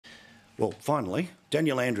Well, finally,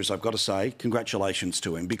 Daniel Andrews, I've got to say, congratulations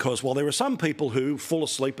to him, because while there are some people who fall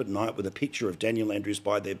asleep at night with a picture of Daniel Andrews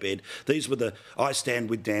by their bed, these were the I Stand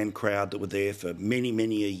With Dan crowd that were there for many,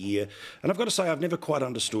 many a year. And I've got to say, I've never quite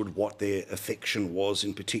understood what their affection was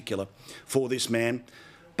in particular for this man.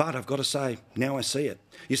 But I've got to say, now I see it.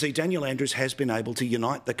 You see, Daniel Andrews has been able to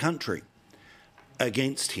unite the country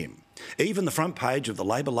against him. Even the front page of the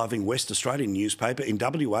Labor-loving West Australian newspaper in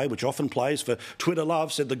WA, which often plays for Twitter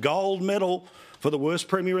love, said the gold medal for the worst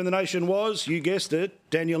Premier in the nation was, you guessed it,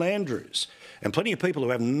 Daniel Andrews. And plenty of people who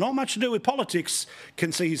have not much to do with politics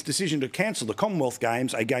can see his decision to cancel the Commonwealth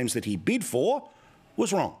Games, games that he bid for,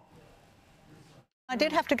 was wrong. I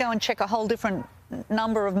did have to go and check a whole different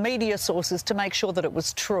number of media sources to make sure that it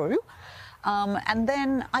was true. And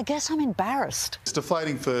then I guess I'm embarrassed. It's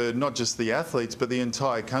deflating for not just the athletes, but the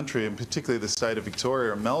entire country, and particularly the state of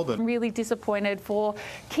Victoria and Melbourne. I'm really disappointed for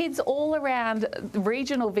kids all around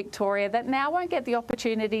regional Victoria that now won't get the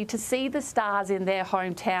opportunity to see the stars in their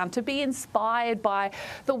hometown, to be inspired by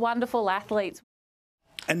the wonderful athletes.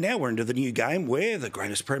 And now we're into the new game where the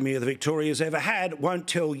greatest Premier the Victoria's ever had won't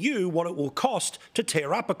tell you what it will cost to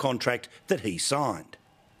tear up a contract that he signed.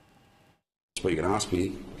 Well, you can ask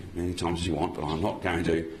me many times as you want, but I'm not going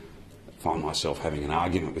to find myself having an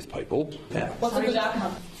argument with people. What's a good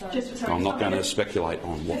outcome? I'm not going to speculate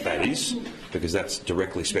on what that is, because that's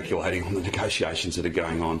directly speculating on the negotiations that are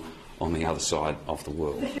going on the other side of the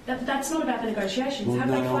world. That's not about the negotiations. Well,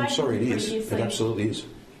 no, I'm sorry, it is. It absolutely is.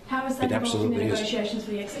 How is that involved in the negotiations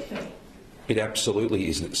for the exit fee? It absolutely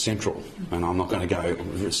is central, and I'm not going to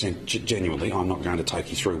go, genuinely, I'm not going to take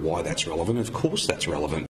you through why that's relevant. Of course that's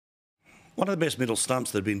relevant. One of the best middle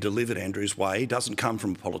stumps that have been delivered Andrews' way doesn't come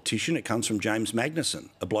from a politician, it comes from James Magnuson,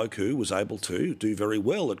 a bloke who was able to do very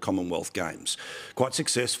well at Commonwealth Games. Quite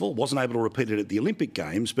successful, wasn't able to repeat it at the Olympic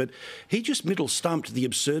Games, but he just middle stumped the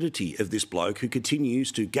absurdity of this bloke who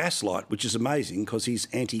continues to gaslight, which is amazing because he's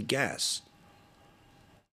anti-gas.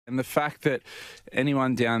 And the fact that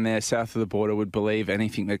anyone down there south of the border would believe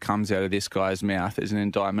anything that comes out of this guy's mouth is an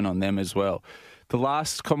indictment on them as well. The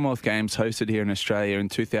last Commonwealth Games hosted here in Australia in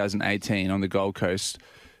 2018 on the Gold Coast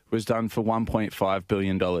was done for $1.5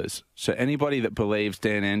 billion. So anybody that believes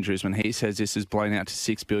Dan Andrews when he says this is blown out to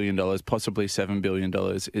 $6 billion, possibly $7 billion,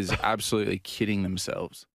 is absolutely kidding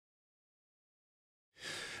themselves.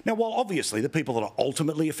 Now, while obviously the people that are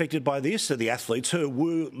ultimately affected by this are the athletes who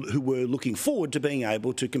were looking forward to being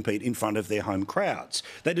able to compete in front of their home crowds.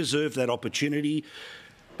 They deserve that opportunity,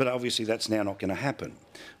 but obviously that's now not going to happen.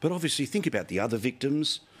 But obviously think about the other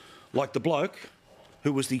victims, like the bloke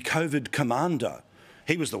who was the COVID commander.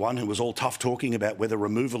 He was the one who was all tough talking about whether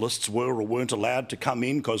removalists were or weren't allowed to come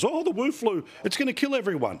in because, oh, the Wu flu, it's going to kill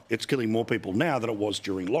everyone. It's killing more people now than it was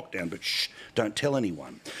during lockdown, but shh, don't tell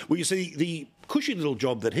anyone. Well, you see, the cushy little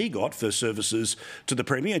job that he got for services to the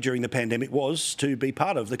Premier during the pandemic was to be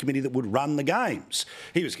part of the committee that would run the games.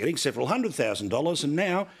 He was getting several $100,000 and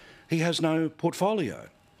now he has no portfolio.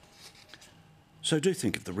 So do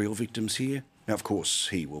think of the real victims here. Now, of course,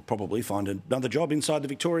 he will probably find another job inside the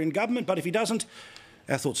Victorian government, but if he doesn't,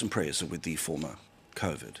 our thoughts and prayers are with the former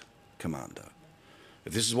COVID commander.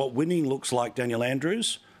 If this is what winning looks like, Daniel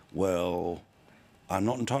Andrews, well, I'm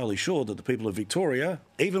not entirely sure that the people of Victoria,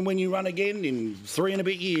 even when you run again in 3 and a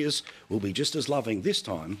bit years, will be just as loving this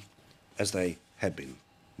time as they have been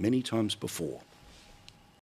many times before.